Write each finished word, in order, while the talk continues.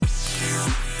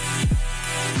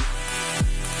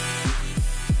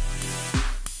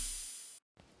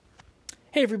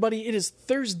Hey everybody, it is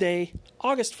Thursday,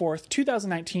 August 4th,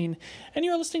 2019, and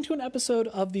you're listening to an episode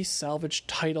of the Salvage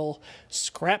Title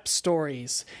Scrap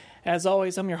Stories. As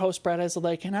always, I'm your host, Brad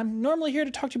Ezelake, and I'm normally here to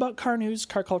talk to you about car news,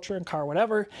 car culture, and car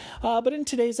whatever. But in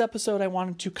today's episode, I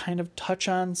wanted to kind of touch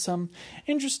on some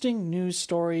interesting news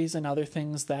stories and other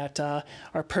things that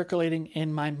are percolating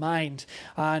in my mind,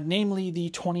 namely the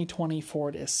 2020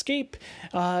 Ford Escape,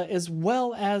 as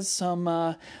well as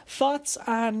some thoughts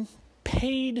on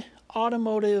paid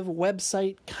automotive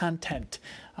website content.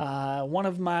 One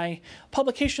of my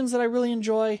publications that I really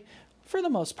enjoy, for the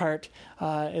most part,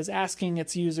 is asking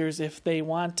its users if they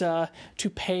want to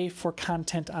pay for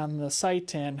content on the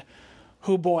site, and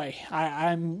oh boy,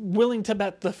 I'm willing to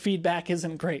bet the feedback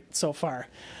isn't great so far.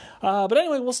 But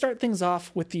anyway, we'll start things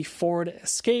off with the Ford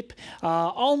Escape.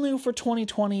 All new for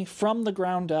 2020 from the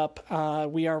ground up.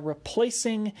 We are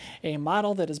replacing a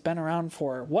model that has been around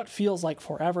for what feels like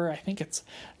forever. I think it's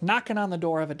knocking on the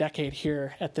door of a decade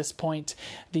here at this point.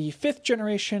 The fifth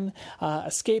generation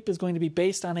Escape is going to be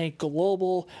based on a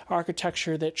global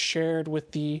architecture that's shared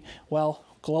with the,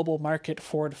 global market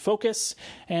Ford Focus.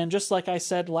 And just like I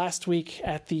said last week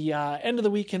at the end of the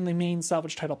week in the main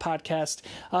Salvage Title podcast,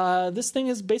 this thing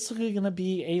is basically going to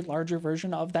be a larger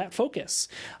version of that Focus.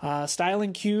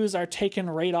 Styling cues are taken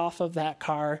right off of that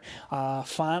car.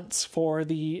 Fonts for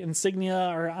the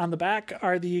insignia or on the back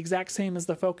are the exact same as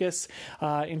the Focus.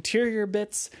 Interior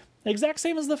bits, exact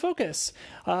same as the Focus.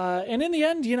 And in the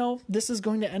end, this is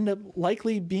going to end up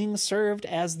likely being served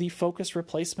as the Focus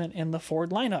replacement in the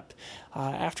Ford lineup.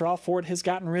 After all, Ford has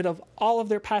gotten rid of all of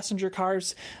their passenger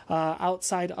cars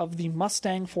outside of the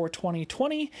Mustang for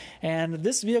 2020, and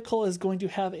this vehicle is going to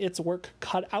have its work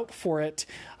cut out for it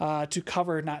to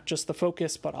cover not just the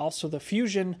Focus, but also the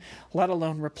Fusion, let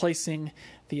alone replacing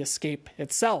the Escape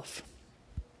itself.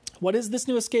 What is this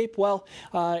new Escape? Well,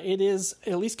 it is,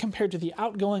 at least compared to the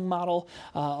outgoing model,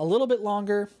 a little bit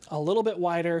longer, a little bit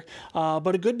wider,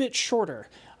 but a good bit shorter.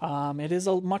 It is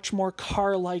a much more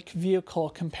car-like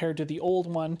vehicle compared to the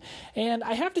old one, and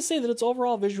I have to say that its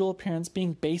overall visual appearance,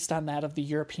 being based on that of the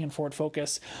European Ford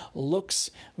Focus, looks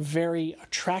very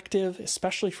attractive,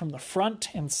 especially from the front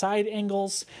and side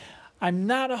angles. I'm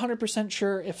not 100%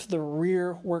 sure if the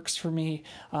rear works for me,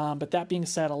 but that being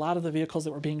said, a lot of the vehicles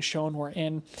that were being shown were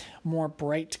in more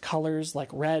bright colors like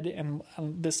red and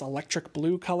this electric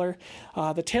blue color.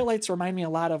 The taillights remind me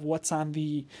a lot of what's on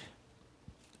the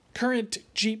current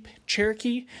Jeep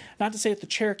Cherokee. Not to say that the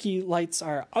Cherokee lights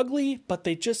are ugly, but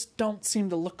they just don't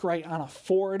seem to look right on a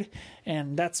Ford,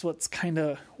 and that's what's kind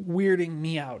of weirding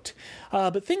me out.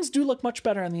 But things do look much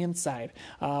better on the inside.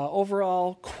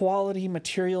 Overall, quality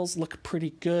materials look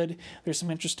pretty good. There's some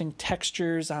interesting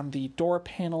textures on the door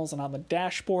panels and on the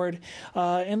dashboard.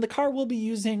 And the car will be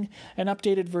using an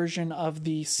updated version of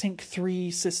the Sync 3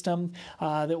 system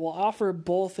that will offer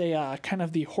both a kind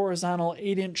of the horizontal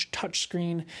 8-inch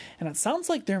touchscreen, and it sounds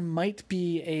like there might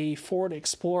be a Ford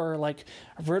Explorer, like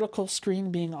a vertical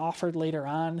screen being offered later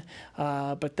on,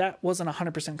 but that wasn't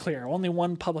 100% clear. Only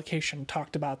one publication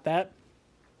talked about that.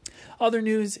 Other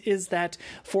news is that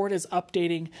Ford is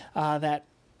updating that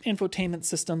infotainment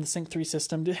system, the Sync 3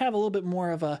 system, to have a little bit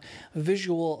more of a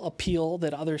visual appeal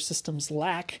that other systems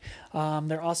lack.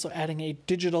 They're also adding a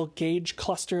digital gauge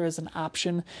cluster as an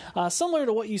option, similar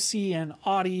to what you see in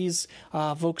Audis,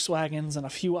 Volkswagens, and a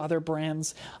few other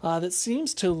brands, that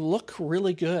seems to look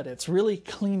really good. It's really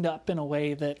cleaned up in a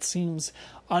way that seems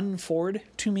un-Ford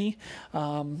to me.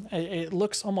 It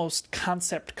looks almost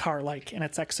concept car-like in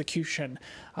its execution,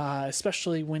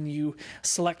 especially when you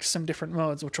select some different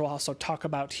modes, which we'll also talk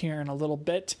about here in a little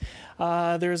bit.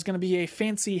 There's going to be a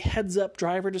fancy heads-up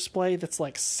driver display that's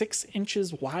like 6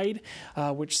 inches wide,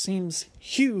 which seems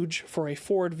huge for a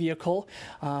Ford vehicle.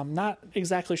 Not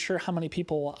exactly sure how many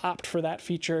people will opt for that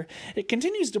feature. It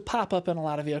continues to pop up in a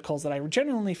lot of vehicles that I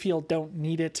genuinely feel don't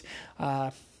need it.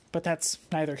 But that's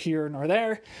neither here nor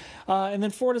there. And then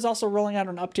Ford is also rolling out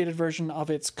an updated version of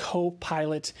its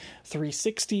Copilot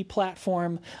 360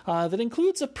 platform that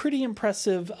includes a pretty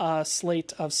impressive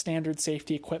slate of standard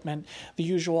safety equipment. The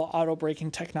usual auto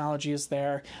braking technology is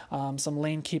there, some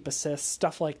lane keep assist,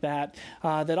 stuff like that.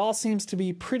 That all seems to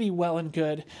be pretty well and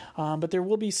good, but there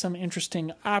will be some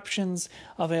interesting options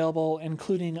available,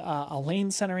 including a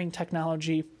lane centering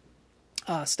technology,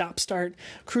 stop-start,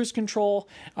 cruise control,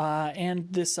 and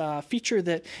this feature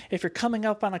that if you're coming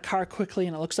up on a car quickly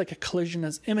and it looks like a collision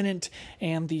is imminent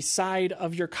and the side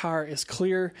of your car is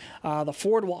clear, the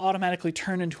Ford will automatically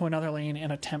turn into another lane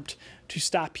and attempt to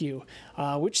stop you,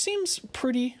 which seems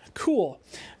pretty cool.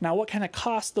 Now, what kind of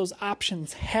cost those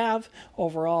options have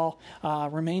overall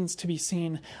remains to be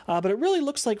seen, but it really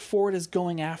looks like Ford is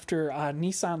going after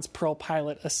Nissan's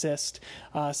ProPilot Assist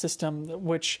system,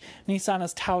 which Nissan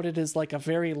has touted as like a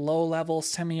very low-level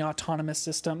semi-autonomous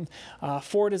system.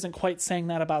 Ford isn't quite saying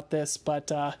that about this,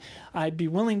 but I'd be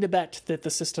willing to bet that the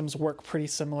systems work pretty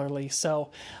similarly. So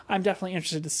I'm definitely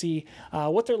interested to see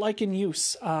what they're like in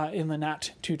use in the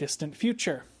not-too-distant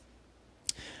future.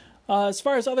 As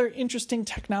far as other interesting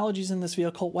technologies in this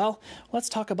vehicle, well, let's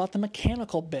talk about the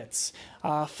mechanical bits.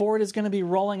 Ford is going to be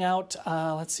rolling out,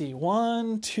 4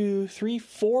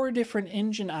 different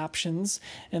engine options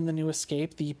in the new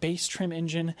Escape. The base trim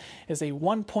engine is a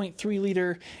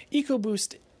 1.3-liter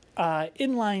EcoBoost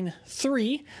inline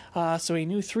 3, so a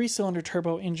new 3-cylinder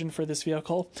turbo engine for this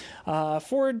vehicle.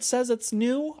 Ford says it's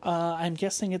new. I'm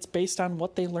guessing it's based on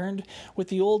what they learned with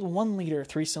the old 1-liter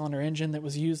 3-cylinder engine that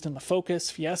was used in the Focus,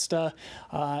 Fiesta,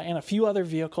 and a few other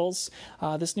vehicles.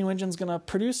 This new engine is going to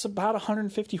produce about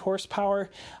 150 horsepower,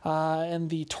 and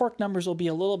the torque numbers will be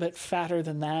a little bit fatter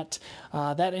than that.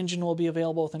 That engine will be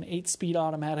available with an 8-speed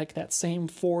automatic, that same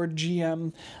Ford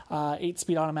GM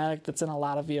 8-speed automatic that's in a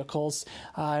lot of vehicles,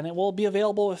 and it will be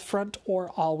available with front or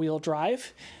all-wheel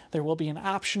drive. There will be an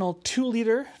optional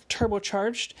 2-liter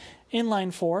turbocharged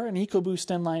inline 4, an EcoBoost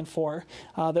inline 4,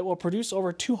 that will produce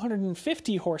over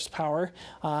 250 horsepower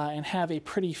and have a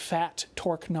pretty fat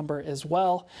torque number as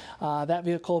well. That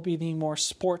vehicle will be the more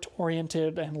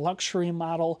sport-oriented and luxury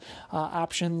model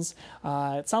options.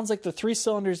 It sounds like the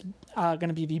 3-cylinder's going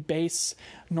to be the base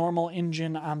normal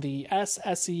engine on the S,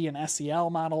 SE, and SEL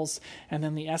models, and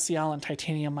then the SEL and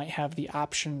Titanium might have the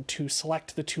option to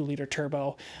select the 2-liter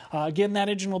turbo. Again, that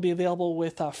engine will be available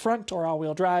with front or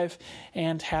all-wheel drive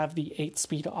and have the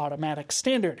 8-speed automatic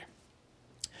standard.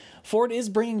 Ford is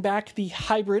bringing back the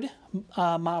hybrid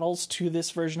models to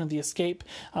this version of the Escape,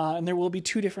 and there will be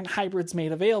 2 different hybrids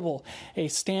made available. A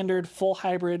standard full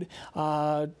hybrid,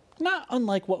 not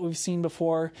unlike what we've seen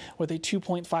before with a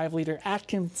 2.5-liter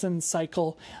Atkinson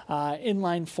cycle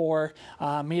inline 4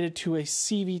 mated to a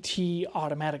CVT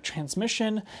automatic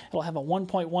transmission. It'll have a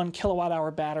 1.1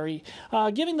 kilowatt-hour battery,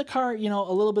 giving the car,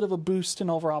 a little bit of a boost in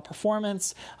overall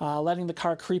performance, letting the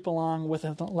car creep along with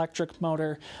an electric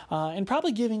motor, and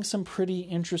probably giving some pretty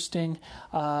interesting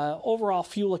overall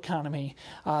fuel economy.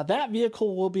 That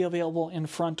vehicle will be available in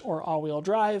front or all-wheel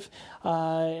drive,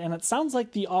 and it sounds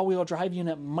like the all-wheel drive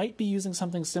unit might be using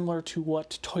something similar to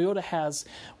what Toyota has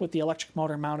with the electric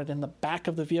motor mounted in the back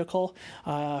of the vehicle.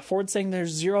 Ford saying there's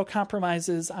 0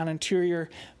 compromises on interior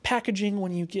packaging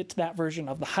when you get to that version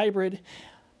of the hybrid.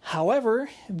 However,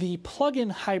 the plug-in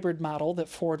hybrid model that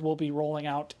Ford will be rolling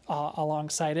out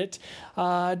alongside it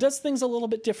does things a little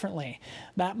bit differently.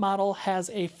 That model has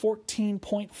a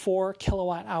 14.4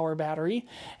 kilowatt-hour battery,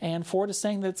 and Ford is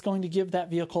saying that it's going to give that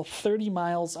vehicle 30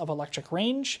 miles of electric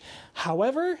range.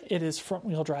 However, it is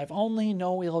front-wheel drive only.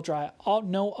 No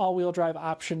all-wheel drive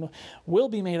option will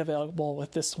be made available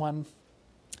with this one.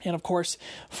 And of course,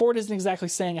 Ford isn't exactly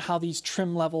saying how these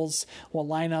trim levels will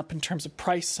line up in terms of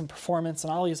price and performance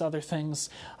and all these other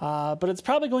things, but it's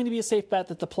probably going to be a safe bet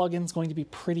that the plug-in is going to be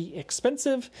pretty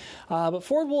expensive, but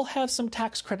Ford will have some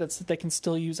tax credits that they can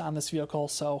still use on this vehicle,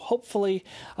 so hopefully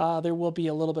there will be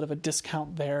a little bit of a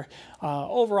discount there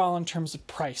overall in terms of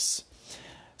price.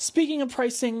 Speaking of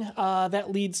pricing,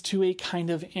 that leads to a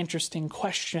kind of interesting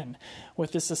question.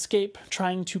 With this Escape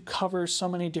trying to cover so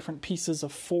many different pieces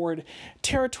of Ford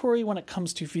territory when it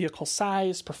comes to vehicle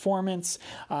size, performance,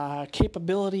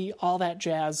 capability, all that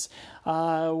jazz,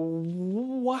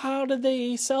 how do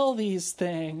they sell these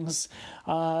things?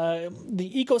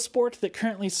 The EcoSport that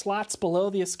currently slots below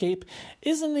the Escape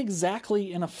isn't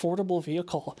exactly an affordable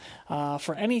vehicle.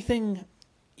 For anything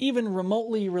even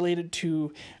remotely related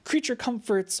to creature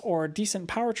comforts or decent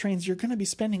powertrains, you're going to be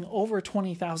spending over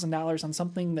 $20,000 on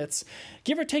something that's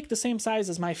give or take the same size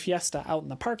as my Fiesta out in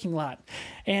the parking lot.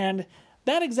 And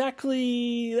that's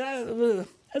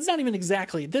not even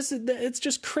exactly. It's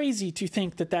just crazy to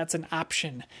think that that's an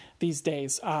option these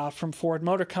days from Ford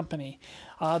Motor Company.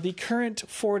 The current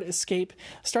Ford Escape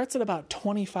starts at about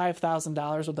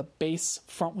 $25,000 with a base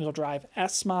front-wheel drive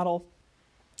S model.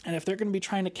 And if they're going to be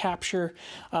trying to capture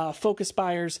Focus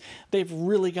buyers, they've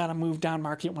really got to move down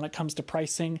market when it comes to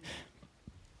pricing.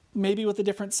 Maybe with the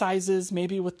different sizes,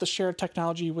 maybe with the shared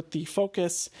technology with the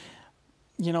Focus,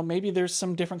 maybe there's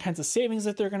some different kinds of savings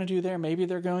that they're going to do there. Maybe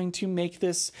they're going to make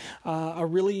this a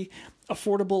really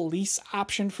affordable lease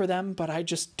option for them, but I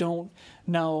just don't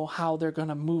know how they're going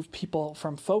to move people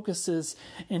from Focuses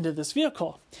into this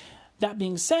vehicle. That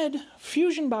being said,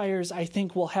 Fusion buyers, I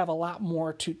think, will have a lot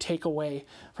more to take away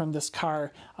from this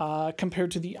car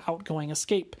compared to the outgoing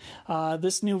Escape.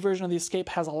 This new version of the Escape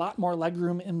has a lot more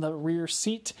legroom in the rear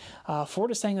seat.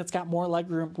 Ford is saying it's got more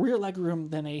rear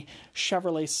legroom than a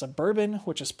Chevrolet Suburban,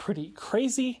 which is pretty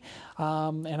crazy.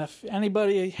 And if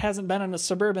anybody hasn't been in a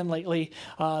Suburban lately,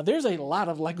 there's a lot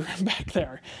of legroom back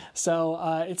there.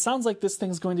 So it sounds like this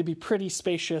thing's going to be pretty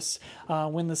spacious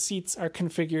when the seats are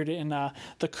configured in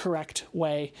the correct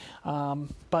way.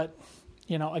 But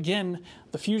again,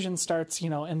 the Fusion starts,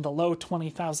 in the low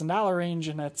 $20,000 range,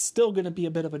 and it's still going to be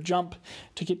a bit of a jump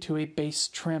to get to a base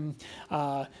trim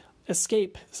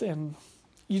Escape. And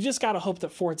you just got to hope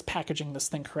that Ford's packaging this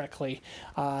thing correctly.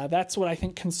 That's what I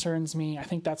think concerns me. I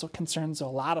think that's what concerns a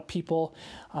lot of people.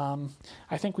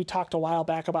 I think we talked a while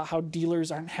back about how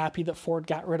dealers aren't happy that Ford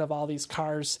got rid of all these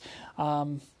cars.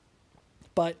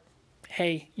 But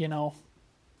hey,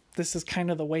 this is kind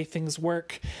of the way things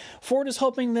work. Ford is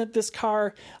hoping that this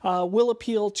car will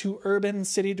appeal to urban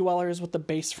city dwellers with the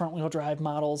base front-wheel drive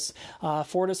models.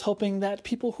 Ford is hoping that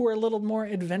people who are a little more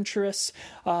adventurous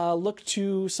look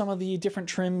to some of the different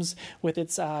trims with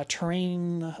its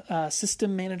terrain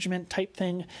system management type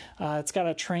thing. It's got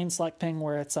a terrain select thing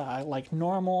where it's like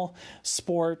normal,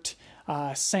 sport,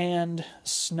 sand,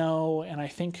 snow, and I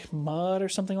think mud or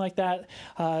something like that.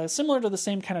 Similar to the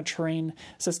same kind of terrain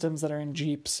systems that are in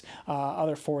Jeeps,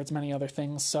 other Fords, many other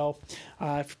things. So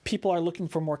if people are looking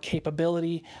for more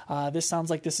capability, this sounds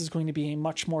like this is going to be a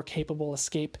much more capable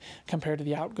Escape compared to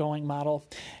the outgoing model.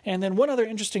 And then one other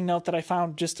interesting note that I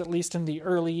found just at least in the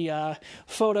early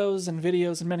photos and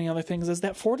videos and many other things is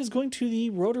that Ford is going to the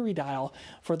rotary dial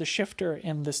for the shifter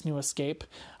in this new Escape.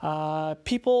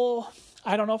 People,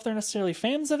 I don't know if they're necessarily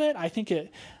fans of it. I think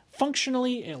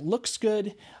functionally it looks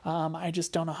good. I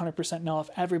just don't 100% know if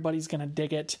everybody's going to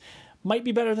dig it. Might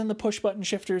be better than the push-button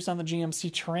shifters on the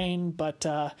GMC Terrain, but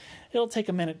it'll take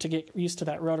a minute to get used to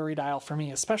that rotary dial for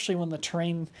me, especially when the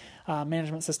terrain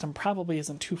management system probably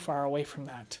isn't too far away from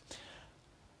that.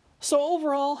 So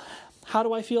overall, how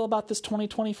do I feel about this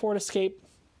 2020 Ford Escape?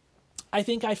 I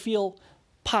think I feel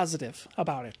positive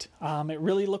about it. It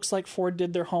really looks like Ford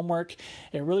did their homework.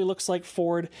 It really looks like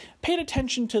Ford paid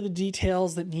attention to the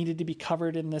details that needed to be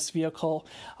covered in this vehicle.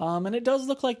 And it does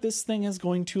look like this thing is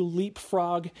going to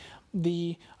leapfrog at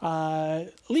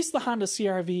least the Honda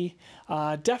CR-V,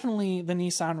 definitely the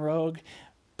Nissan Rogue,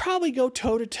 probably go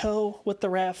toe-to-toe with the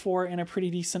RAV4 in a pretty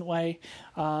decent way.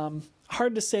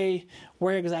 Hard to say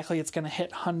where exactly it's going to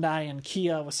hit Hyundai and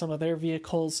Kia with some of their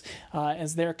vehicles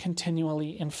as they're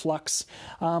continually in flux.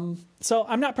 So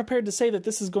I'm not prepared to say that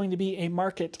this is going to be a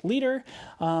market leader,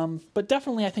 but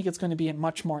definitely I think it's going to be a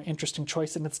much more interesting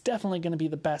choice, and it's definitely going to be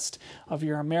the best of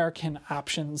your American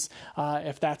options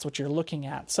if that's what you're looking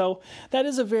at. So that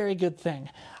is a very good thing.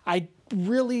 I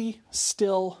really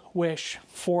still wish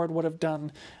Ford would have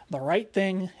done the right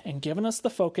thing and given us the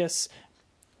Focus,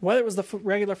 whether it was the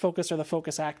regular Focus or the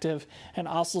Focus Active, and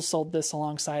also sold this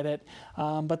alongside it.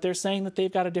 But they're saying that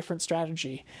they've got a different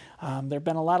strategy. There have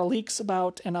been a lot of leaks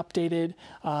about an updated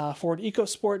Ford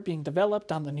EcoSport being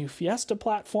developed on the new Fiesta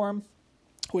platform,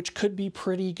 which could be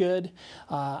pretty good.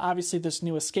 Obviously, this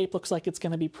new Escape looks like it's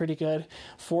going to be pretty good.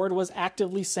 Ford was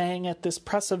actively saying at this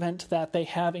press event that they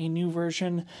have a new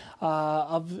version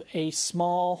of a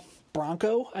small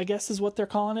Bronco, I guess is what they're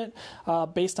calling it,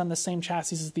 based on the same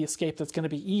chassis as the Escape, that's going to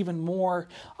be even more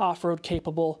off-road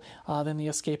capable than the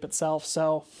Escape itself.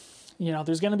 So,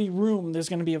 there's going to be room, there's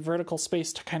going to be a vertical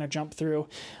space to kind of jump through,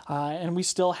 and we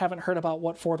still haven't heard about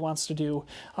what Ford wants to do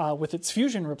with its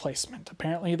Fusion replacement.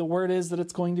 Apparently the word is that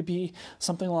it's going to be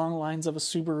something along the lines of a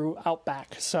Subaru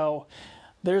Outback. So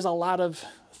there's a lot of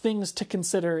things to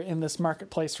consider in this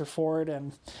marketplace for Ford,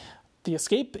 and the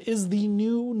Escape is the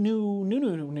new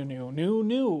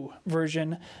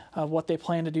version of what they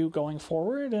plan to do going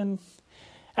forward, and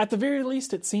at the very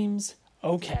least, it seems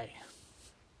okay.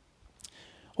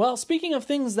 Well, speaking of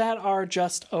things that are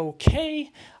just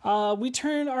okay, we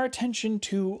turn our attention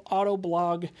to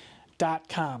Autoblog.com.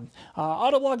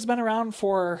 Autoblog's been around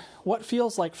for what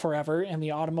feels like forever in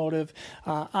the automotive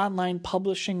online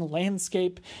publishing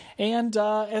landscape, and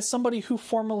as somebody who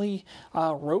formerly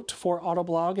wrote for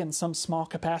Autoblog in some small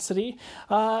capacity,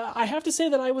 I have to say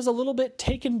that I was a little bit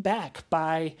taken back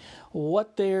by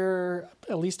what they're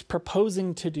at least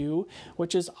proposing to do,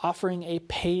 which is offering a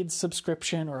paid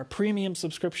subscription or a premium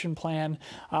subscription plan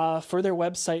for their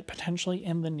website potentially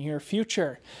in the near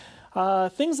future.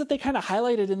 Things that they kind of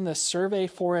highlighted in the survey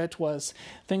for it was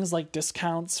things like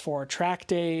discounts for track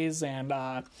days and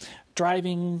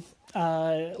driving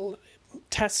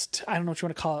test, I don't know what you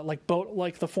want to call it,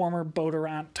 like the former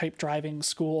Boaterant type driving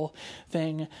school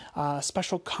thing,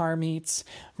 special car meets,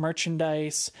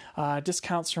 merchandise,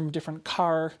 discounts from different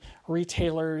car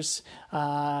retailers,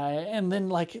 and then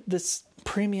like this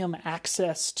premium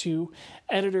access to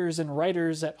editors and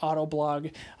writers at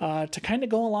Autoblog to kind of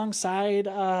go alongside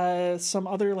some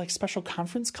other like special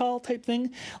conference call type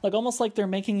thing, like almost like they're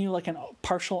making you like a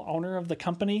partial owner of the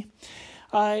company.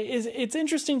 It's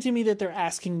interesting to me that they're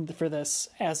asking for this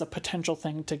as a potential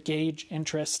thing to gauge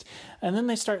interest, and then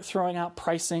they start throwing out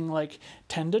pricing like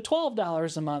 $10 to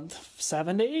 $12 a month,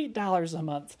 $7 to $8 a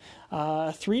month,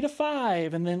 $3 to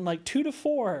 $5, and then like $2 to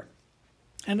 $4.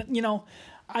 And you know,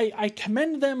 I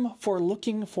commend them for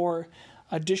looking for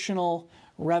additional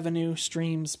revenue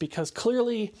streams, because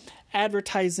clearly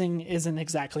advertising isn't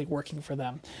exactly working for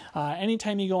them.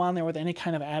 Anytime you go on there with any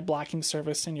kind of ad blocking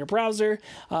service in your browser,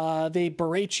 they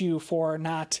berate you for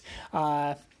not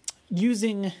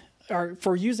using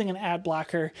an ad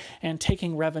blocker and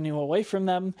taking revenue away from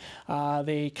them.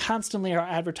 They constantly are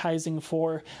advertising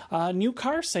for new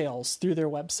car sales through their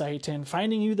website and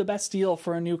finding you the best deal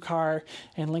for a new car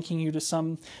and linking you to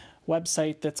some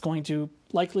website that's going to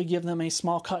likely give them a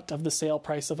small cut of the sale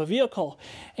price of a vehicle.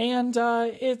 And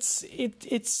it's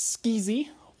skeezy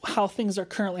how things are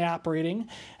currently operating,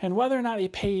 and whether or not a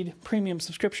paid premium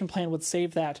subscription plan would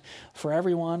save that for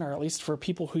everyone, or at least for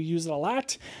people who use it a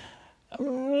lot,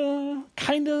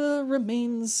 kind of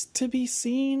remains to be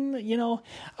seen. You know,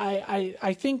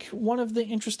 I think one of the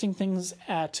interesting things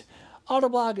at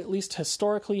Autoblog, at least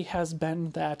historically, has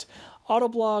been that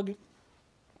Autoblog,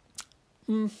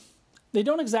 they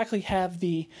don't exactly have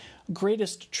the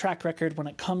greatest track record when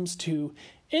it comes to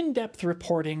in-depth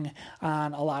reporting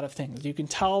on a lot of things. You can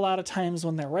tell a lot of times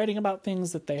when they're writing about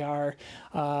things that they are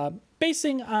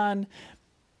basing on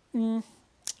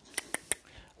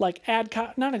like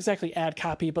not exactly ad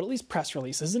copy, but at least press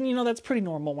releases. And, you know, that's pretty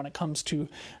normal when it comes to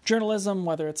journalism,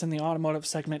 whether it's in the automotive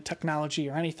segment, technology,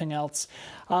 or anything else.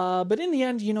 But in the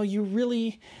end, you know, you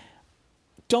really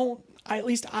don't, at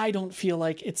least I don't feel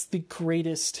like it's the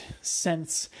greatest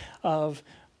sense of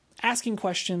asking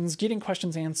questions, getting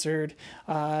questions answered.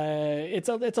 It's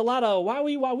a lot of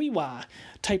wah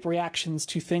type reactions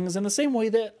to things in the same way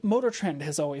that Motor Trend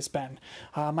has always been.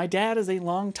 My dad is a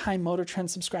longtime Motor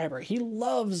Trend subscriber. He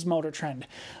loves Motor Trend.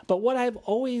 But what I've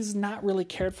always not really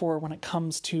cared for when it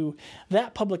comes to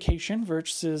that publication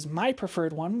versus my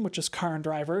preferred one, which is Car and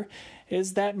Driver,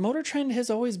 is that Motor Trend has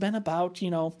always been about, you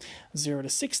know, 0 to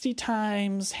 60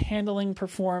 times, handling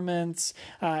performance,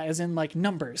 as in like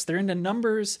numbers. They're into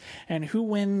numbers and who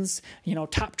wins, you know,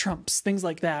 top trumps, things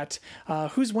like that.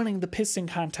 Who's winning the pissing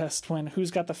contest when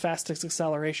who's got the fastest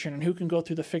acceleration and who can go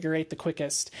through the figure eight the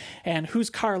quickest and whose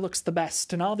car looks the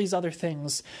best and all these other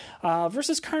things.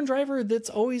 Versus Car and Driver, that's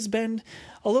always been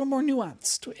a little more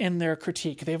nuanced in their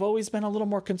critique. They've always been a little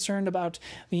more concerned about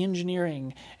the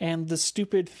engineering and the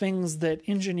stupid things that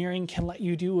engineering can let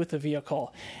you do with a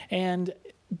vehicle. And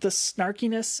the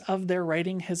snarkiness of their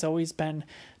writing has always been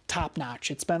top notch.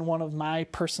 It's been one of my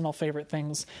personal favorite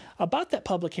things about that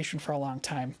publication for a long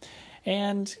time.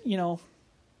 And, you know,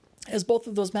 as both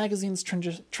of those magazines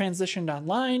transitioned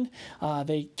online,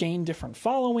 they gained different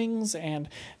followings and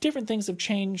different things have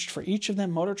changed for each of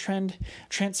them. Motor Trend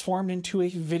transformed into a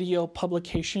video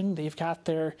publication. They've got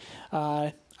their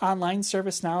online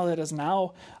service now that is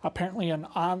now apparently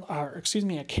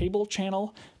a cable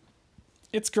channel.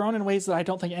 It's grown in ways that I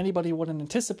don't think anybody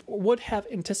would have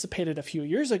anticipated a few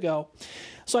years ago.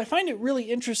 So I find it really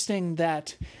interesting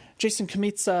that Jason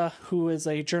Kamitsa, who is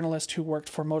a journalist who worked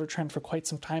for Motor Trend for quite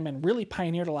some time and really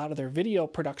pioneered a lot of their video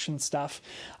production stuff,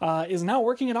 is now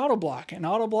working at Autoblog. And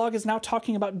Autoblog is now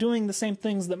talking about doing the same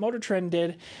things that Motor Trend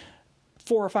did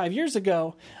 4 or 5 years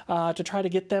ago to try to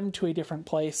get them to a different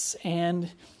place.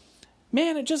 And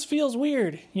man, it just feels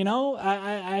weird. You know,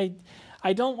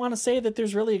 I don't want to say that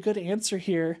there's really a good answer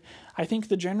here. I think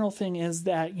the general thing is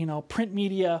that, you know, print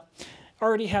media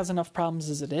already has enough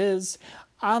problems as it is.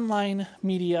 Online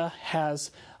media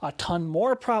has a ton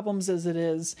more problems as it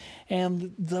is.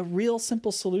 And the real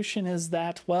simple solution is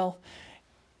that, well,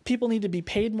 people need to be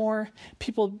paid more.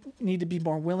 People need to be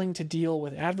more willing to deal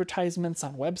with advertisements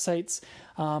on websites.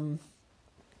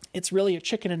 It's really a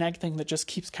chicken and egg thing that just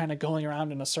keeps kind of going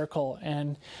around in a circle.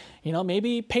 And, you know,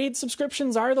 maybe paid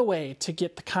subscriptions are the way to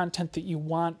get the content that you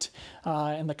want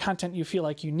and the content you feel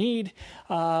like you need.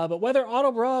 But whether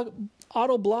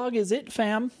Autoblog is it,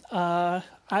 fam, I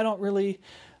don't really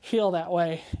feel that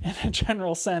way in a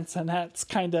general sense, and that's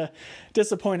kind of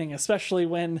disappointing, especially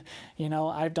when,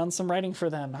 I've done some writing for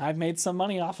them. I've made some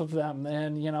money off of them,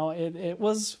 and, it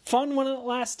was fun when it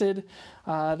lasted.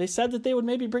 They said that they would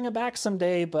maybe bring it back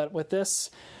someday, but with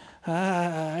this,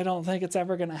 I don't think it's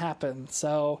ever going to happen.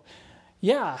 So,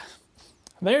 yeah,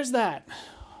 there's that.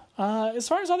 As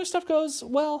far as other stuff goes,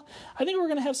 well, I think we're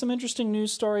going to have some interesting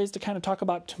news stories to kind of talk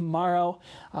about tomorrow.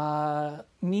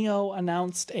 NIO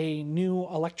announced a new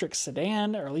electric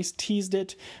sedan, or at least teased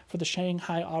it for the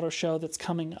Shanghai Auto Show that's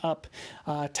coming up.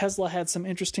 Tesla had some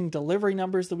interesting delivery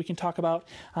numbers that we can talk about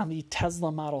on the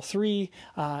Tesla Model 3,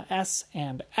 S,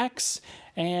 and X.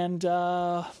 And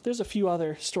there's a few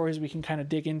other stories we can kind of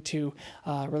dig into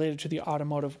related to the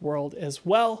automotive world as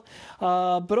well.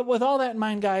 But with all that in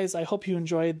mind, guys, I hope you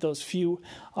enjoyed those few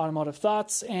automotive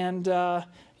thoughts. And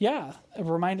yeah, a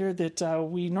reminder that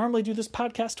we normally do this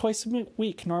podcast twice a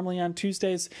week, normally on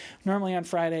Tuesdays, normally on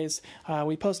Fridays.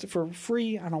 We post it for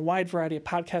free on a wide variety of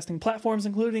podcasting platforms,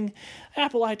 including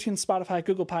Apple, iTunes, Spotify,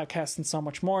 Google Podcasts, and so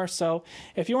much more. So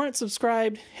if you aren't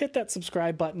subscribed, hit that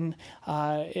subscribe button.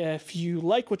 If you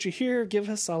like what you hear, give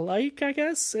us a like, I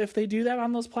guess, if they do that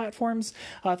on those platforms.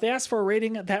 If they ask for a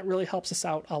rating, that really helps us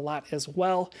out a lot as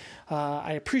well.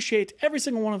 I appreciate every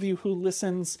single one of you who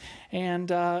listens.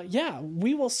 And yeah,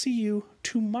 we will see you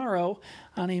tomorrow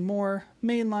on a more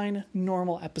mainline,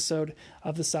 normal episode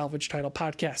of the Salvage Title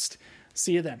Podcast.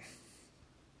 See you then.